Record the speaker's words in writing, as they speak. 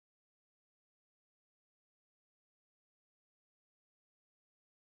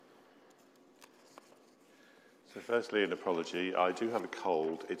So firstly, an apology. I do have a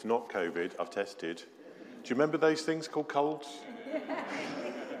cold. It's not COVID. I've tested. Do you remember those things called colds?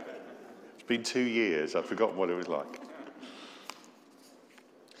 It's been 2 years. I've forgotten what it was like.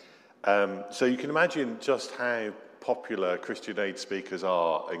 So you can imagine just how popular Christian Aid speakers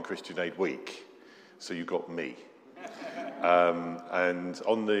are in Christian Aid Week. So you've got me. And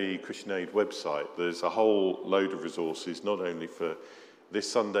on the Christian Aid website, there's a whole load of resources, not only for this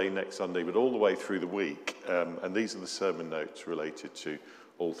Sunday, next Sunday, but all the way through the week. And these are the sermon notes related to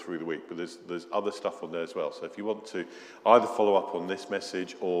all through the week. But there's other stuff on there as well. So if you want to either follow up on this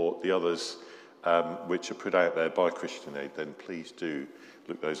message or the others which are put out there by Christian Aid, then please do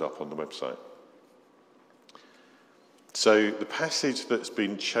look those up on the website. So the passage that's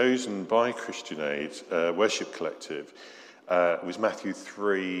been chosen by Christian Aid Worship Collective was Matthew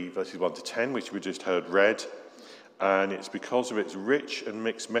 3, verses 1 to 10, which we just heard read. And it's because of its rich and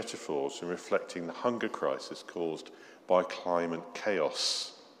mixed metaphors in reflecting the hunger crisis caused by climate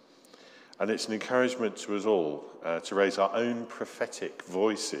chaos. And it's an encouragement to us all to raise our own prophetic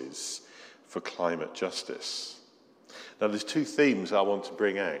voices for climate justice. Now, there's two themes I want to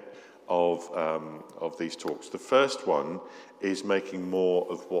bring out of these talks. The first one is making more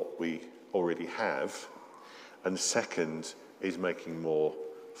of what we already have, and the second is making more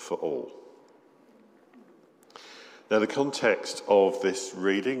for all. Now, the context of this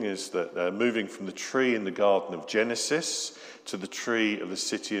reading is that moving from the tree in the Garden of Genesis to the tree of the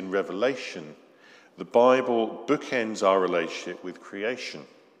city in Revelation, the Bible bookends our relationship with creation,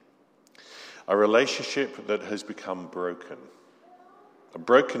 a relationship that has become broken, a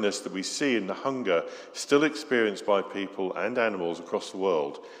brokenness that we see in the hunger still experienced by people and animals across the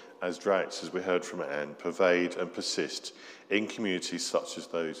world as droughts, as we heard from Anne, pervade and persist in communities such as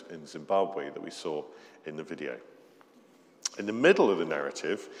those in Zimbabwe that we saw in the video. In the middle of the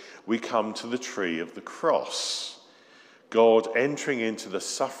narrative, we come to the tree of the cross, God entering into the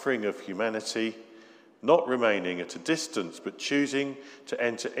suffering of humanity, not remaining at a distance, but choosing to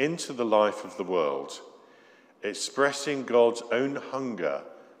enter into the life of the world, expressing God's own hunger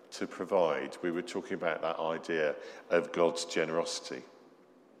to provide. We were talking about that idea of God's generosity.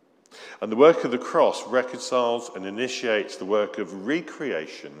 And the work of the cross reconciles and initiates the work of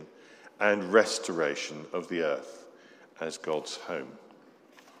recreation and restoration of the earth as God's home.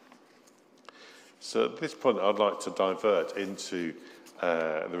 So at this point, I'd like to divert into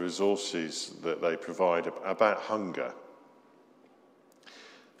the resources that they provide about hunger.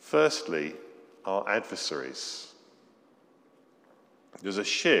 Firstly, our adversaries. There's a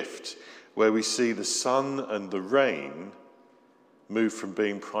shift where we see the sun and the rain move from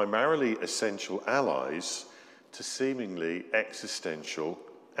being primarily essential allies to seemingly existential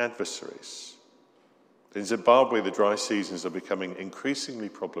adversaries. In Zimbabwe, the dry seasons are becoming increasingly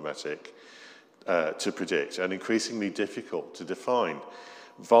problematic to predict and increasingly difficult to define.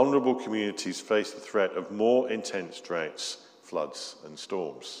 Vulnerable communities face the threat of more intense droughts, floods, and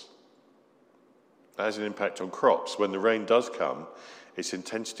storms. That has an impact on crops. When the rain does come, its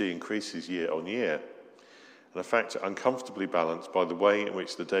intensity increases year on year, and a factor uncomfortably balanced by the way in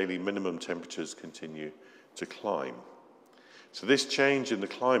which the daily minimum temperatures continue to climb. So this change in the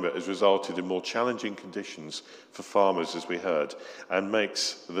climate has resulted in more challenging conditions for farmers, as we heard, and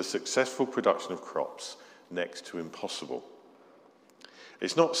makes the successful production of crops next to impossible.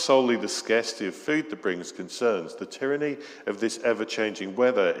 It's not solely the scarcity of food that brings concerns. The tyranny of this ever-changing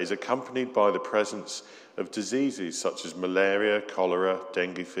weather is accompanied by the presence of diseases such as malaria, cholera,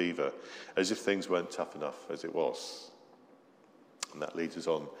 dengue fever, as if things weren't tough enough as it was. And that leads us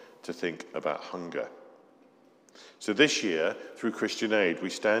on to think about hunger. So this year, through Christian Aid, we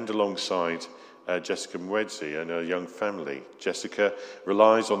stand alongside Jessica Mwedzi and her young family. Jessica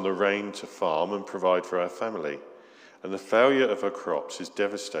relies on the rain to farm and provide for her family. And the failure of her crops is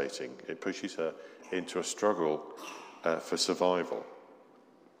devastating. It pushes her into a struggle for survival.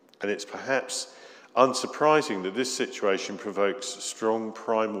 And it's perhaps unsurprising that this situation provokes strong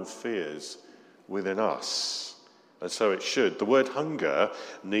primal fears within us. And so it should. The word hunger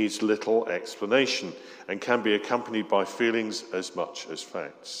needs little explanation and can be accompanied by feelings as much as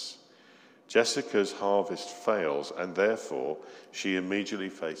facts. Jessica's harvest fails, and therefore she immediately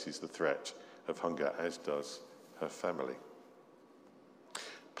faces the threat of hunger, as does her family.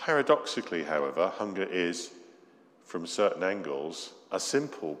 Paradoxically, however, hunger is, from certain angles, a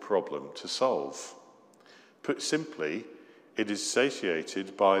simple problem to solve. Put simply, it is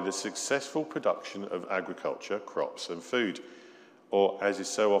satiated by the successful production of agriculture, crops and food, or as is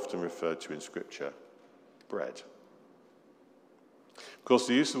so often referred to in Scripture, bread. Of course,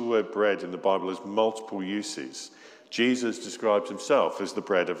 the use of the word bread in the Bible has multiple uses. Jesus describes himself as the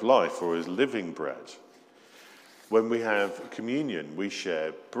bread of life, or as living bread. when we have communion, we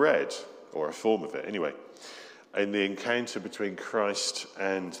share bread, or a form of it anyway. In the encounter between Christ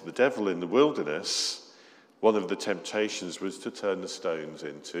and the devil in the wilderness, one of the temptations was to turn the stones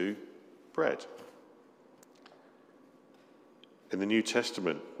into bread. In the New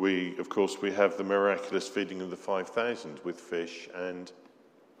Testament, we have the miraculous feeding of the 5,000 with fish and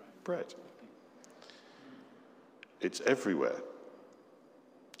bread. It's everywhere.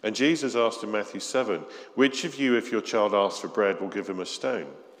 And Jesus asked in Matthew 7, which of you, if your child asks for bread, will give him a stone?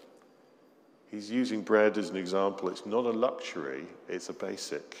 He's using bread as an example. It's not a luxury, it's a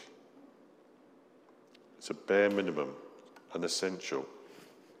basic. It's a bare minimum, an essential.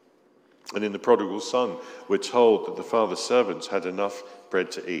 And in the prodigal son, we're told that the father's servants had enough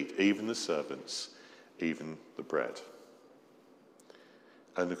bread to eat, even the servants, even the bread.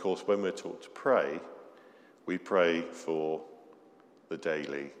 And of course, when we're taught to pray, we pray for the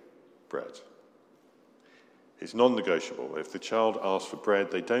daily bread. It's non-negotiable. If the child asks for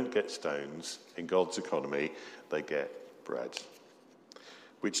bread, they don't get stones. In God's economy, they get bread.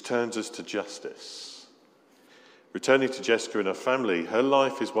 Which turns us to justice. Returning to Jessica and her family, her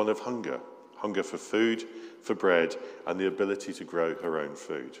life is one of hunger. Hunger for food, for bread, and the ability to grow her own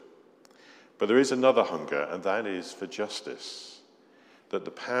food. But there is another hunger, and that is for justice. That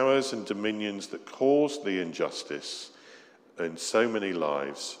the powers and dominions that cause the injustice in so many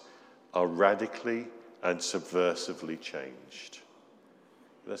lives are radically and subversively changed.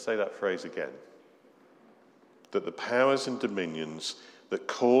 Let's say that phrase again. That the powers and dominions that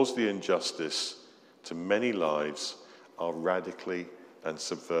cause the injustice to many lives are radically and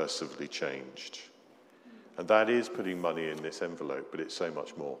subversively changed. And that is putting money in this envelope, but it's so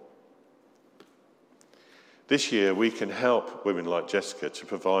much more. This year, we can help women like Jessica to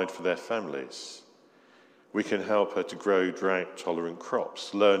provide for their families. We can help her to grow drought-tolerant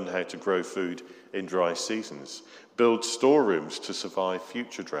crops, learn how to grow food in dry seasons, build storerooms to survive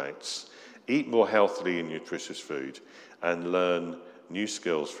future droughts, eat more healthily and nutritious food, and learn new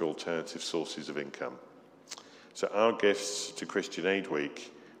skills for alternative sources of income. So our gifts to Christian Aid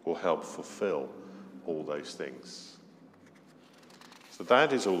Week will help fulfill all those things. So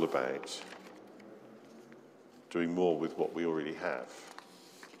that is all about doing more with what we already have,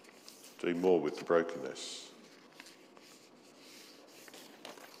 doing more with the brokenness.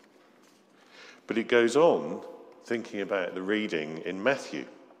 But it goes on thinking about the reading in Matthew.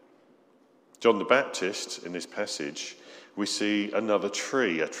 John the Baptist, in this passage, we see another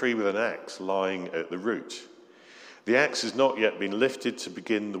tree, a tree with an axe lying at the root. The axe has not yet been lifted to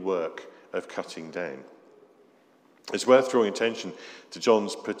begin the work of cutting down. It's worth drawing attention to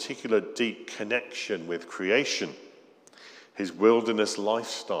John's particular deep connection with creation, his wilderness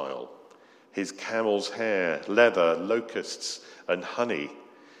lifestyle, his camel's hair, leather, locusts, and honey.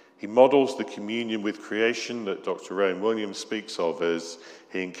 He models the communion with creation that Dr. Rowan Williams speaks of as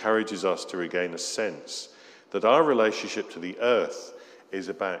he encourages us to regain a sense that our relationship to the earth is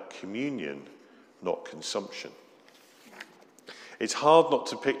about communion, not consumption. It's hard not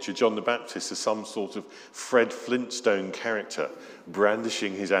to picture John the Baptist as some sort of Fred Flintstone character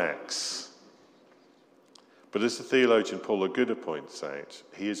brandishing his axe. But as the theologian Paula Gooder points out,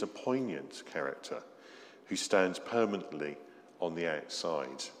 he is a poignant character who stands permanently on the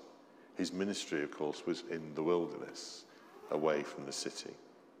outside. His ministry, of course, was in the wilderness, away from the city,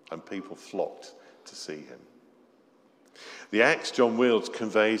 and people flocked to see him. The axe John wields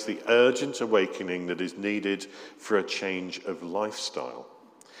conveys the urgent awakening that is needed for a change of lifestyle.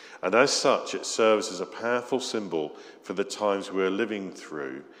 And as such, it serves as a powerful symbol for the times we're living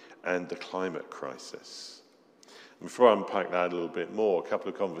through and the climate crisis. And before I unpack that a little bit more, a couple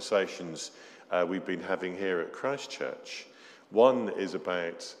of conversations we've been having here at Christchurch. One is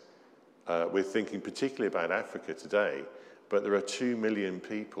about, we're thinking particularly about Africa today, but there are 2 million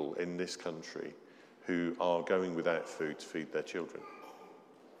people in this country who are going without food to feed their children.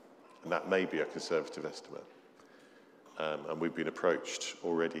 And that may be a conservative estimate. And we've been approached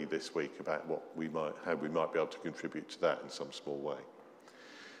already this week about how we might be able to contribute to that in some small way.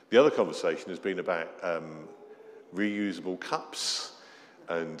 The other conversation has been about reusable cups.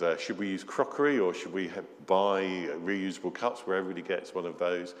 And should we use crockery or should we buy reusable cups where everybody gets one of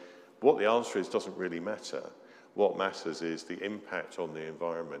those? What the answer is doesn't really matter. What matters is the impact on the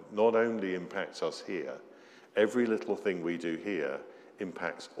environment. Not only impacts us here, every little thing we do here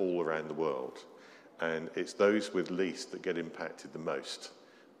impacts all around the world. And it's those with least that get impacted the most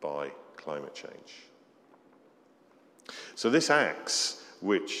by climate change. So this axe,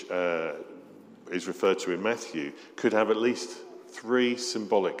 which is referred to in Matthew, could have at least 3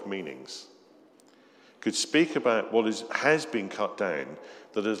 symbolic meanings. Could speak about what has been cut down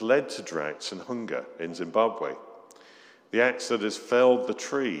that has led to droughts and hunger in Zimbabwe, The axe that has felled the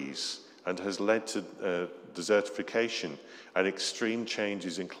trees and has led to desertification and extreme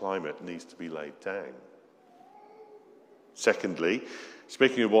changes in climate needs to be laid down. Secondly,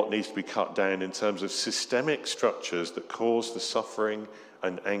 speaking of what needs to be cut down in terms of systemic structures that cause the suffering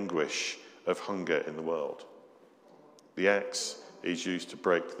and anguish of hunger in the world, the axe is used to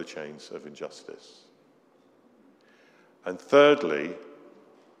break the chains of injustice. And thirdly,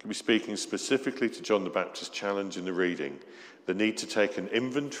 can be speaking specifically to John the Baptist's challenge in the reading, the need to take an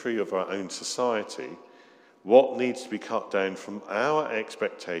inventory of our own society, what needs to be cut down from our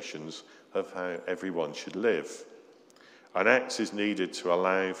expectations of how everyone should live. An axe is needed to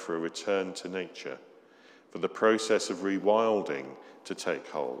allow for a return to nature, for the process of rewilding to take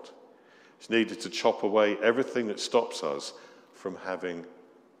hold. It's needed to chop away everything that stops us from having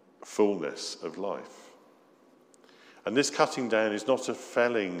fullness of life. And this cutting down is not a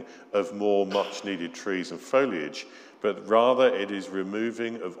felling of more much-needed trees and foliage, but rather it is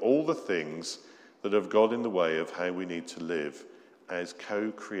removing of all the things that have got in the way of how we need to live as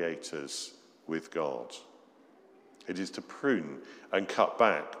co-creators with God. It is to prune and cut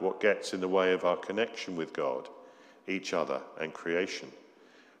back what gets in the way of our connection with God, each other, and creation,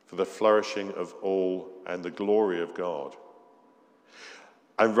 for the flourishing of all and the glory of God.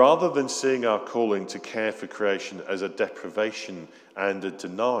 And rather than seeing our calling to care for creation as a deprivation and a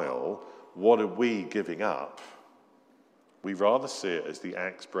denial, what are we giving up? We rather see it as the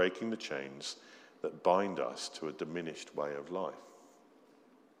axe breaking the chains that bind us to a diminished way of life.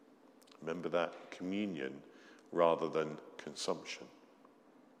 Remember that, communion rather than consumption.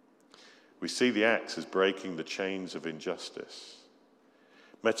 We see the axe as breaking the chains of injustice.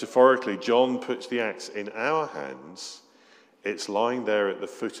 Metaphorically, John puts the axe in our hands. It's lying there at the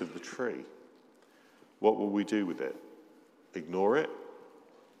foot of the tree. What will we do with it? Ignore it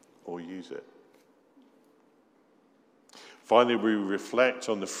or use it? Finally, we reflect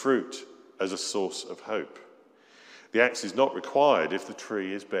on the fruit as a source of hope. The axe is not required if the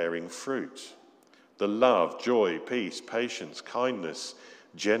tree is bearing fruit. The love, joy, peace, patience, kindness,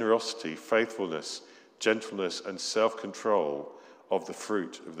 generosity, faithfulness, gentleness, and self-control of the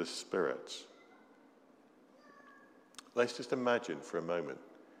fruit of the Spirit. Let's just imagine for a moment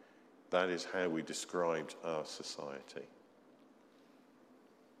that is how we described our society.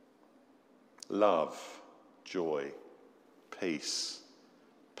 Love, joy, peace,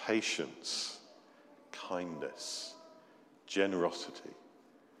 patience, kindness, generosity,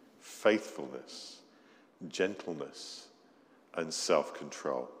 faithfulness, gentleness, and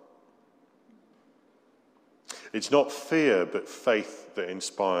self-control. It's not fear but faith that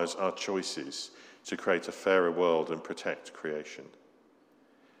inspires our choices to create a fairer world and protect creation.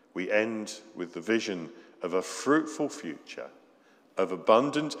 We end with the vision of a fruitful future, of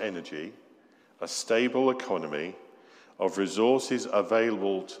abundant energy, a stable economy, of resources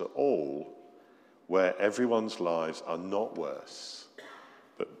available to all, where everyone's lives are not worse,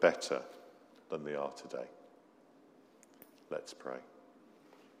 but better than they are today. Let's pray.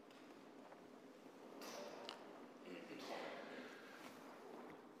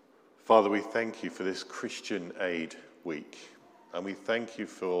 Father, we thank you for this Christian Aid Week, and we thank you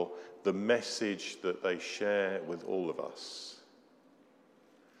for the message that they share with all of us.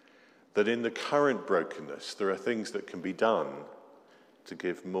 That in the current brokenness, there are things that can be done to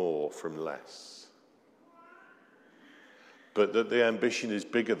give more from less. But that the ambition is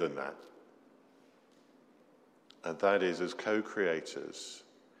bigger than that. And that is, as co-creators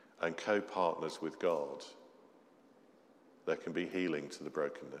and co-partners with God, there can be healing to the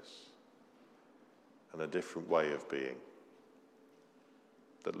brokenness and a different way of being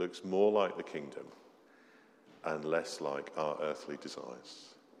that looks more like the kingdom and less like our earthly desires.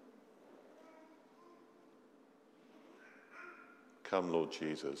 Come, Lord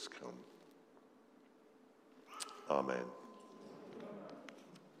Jesus, come. Amen.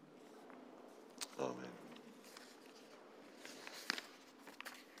 Amen.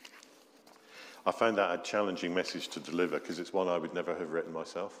 I found that a challenging message to deliver because it's one I would never have written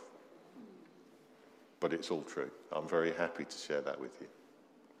myself. But it's all true. I'm very happy to share that with you.